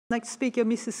Next speaker,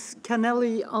 Mrs.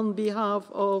 Kanelli, on behalf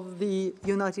of the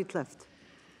United Left.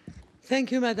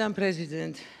 Thank you, Madam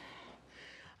President.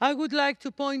 I would like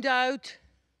to point out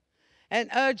and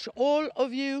urge all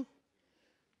of you,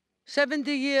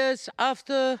 70 years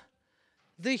after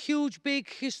the huge, big,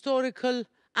 historical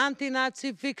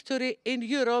anti-Nazi victory in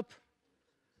Europe,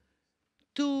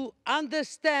 to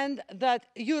understand that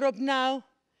Europe now,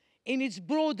 in its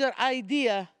broader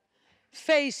idea,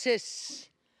 faces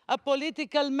a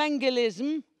political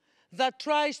Mengelism that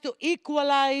tries to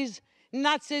equalize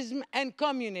Nazism and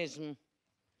communism.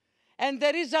 And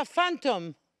there is a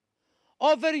phantom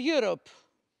over Europe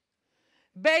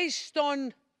based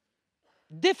on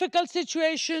difficult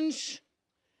situations,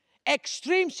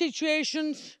 extreme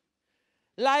situations,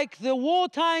 like the war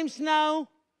times now,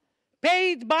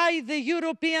 paid by the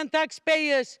European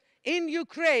taxpayers in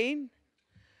Ukraine,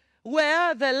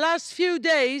 where the last few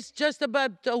days, just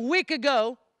about a week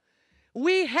ago,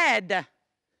 we had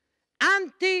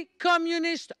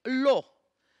anti-communist law,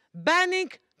 banning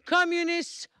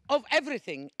communists of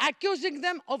everything, accusing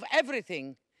them of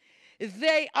everything.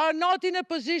 They are not in a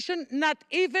position not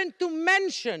even to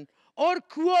mention or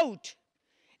quote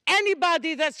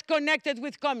anybody that's connected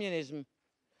with communism.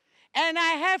 And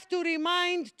I have to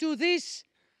remind to these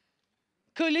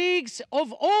colleagues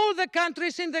of all the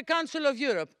countries in the Council of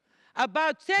Europe,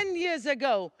 about 10 years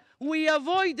ago, we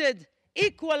avoided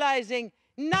equalizing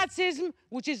Nazism,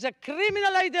 which is a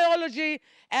criminal ideology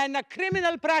and a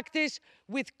criminal practice,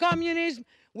 with communism,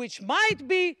 which might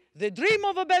be the dream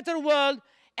of a better world,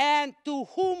 and to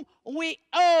whom we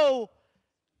owe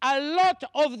a lot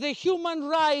of the human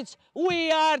rights we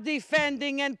are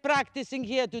defending and practicing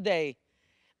here today.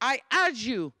 I urge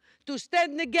you to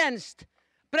stand against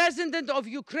President of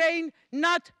Ukraine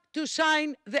not to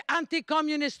sign the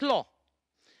anti-communist law.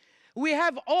 We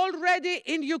have already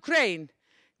in Ukraine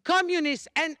communists,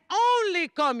 and only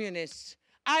communists,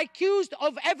 accused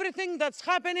of everything that's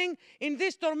happening in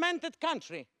this tormented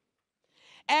country.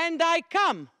 And I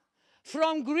come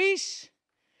from Greece,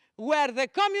 where the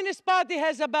Communist Party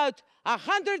has about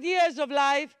 100 years of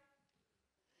life,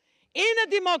 in a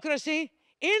democracy,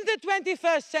 in the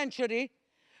 21st century,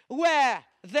 where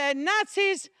the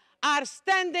Nazis are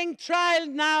standing trial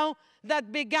now that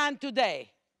began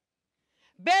today.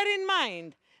 Bear in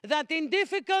mind that in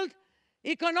difficult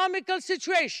economical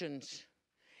situations,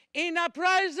 in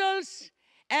uprisals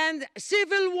and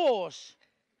civil wars,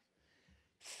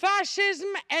 fascism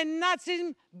and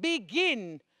Nazism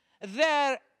begin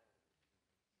their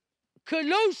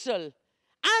colossal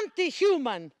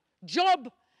anti-human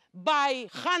job by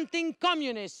hunting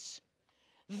communists.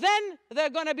 Then they're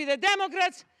going to be the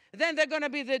Democrats, then they're going to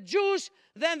be the Jews,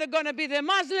 then they're going to be the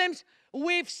Muslims.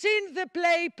 We've seen the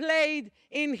play played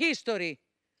in history.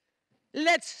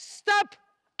 Let's stop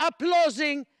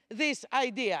applauding this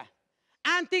idea.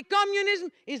 Anti-communism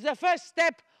is the first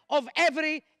step of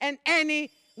every and any,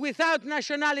 without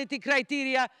nationality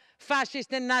criteria,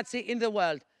 fascist and Nazi in the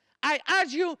world. I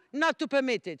urge you not to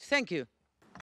permit it. Thank you.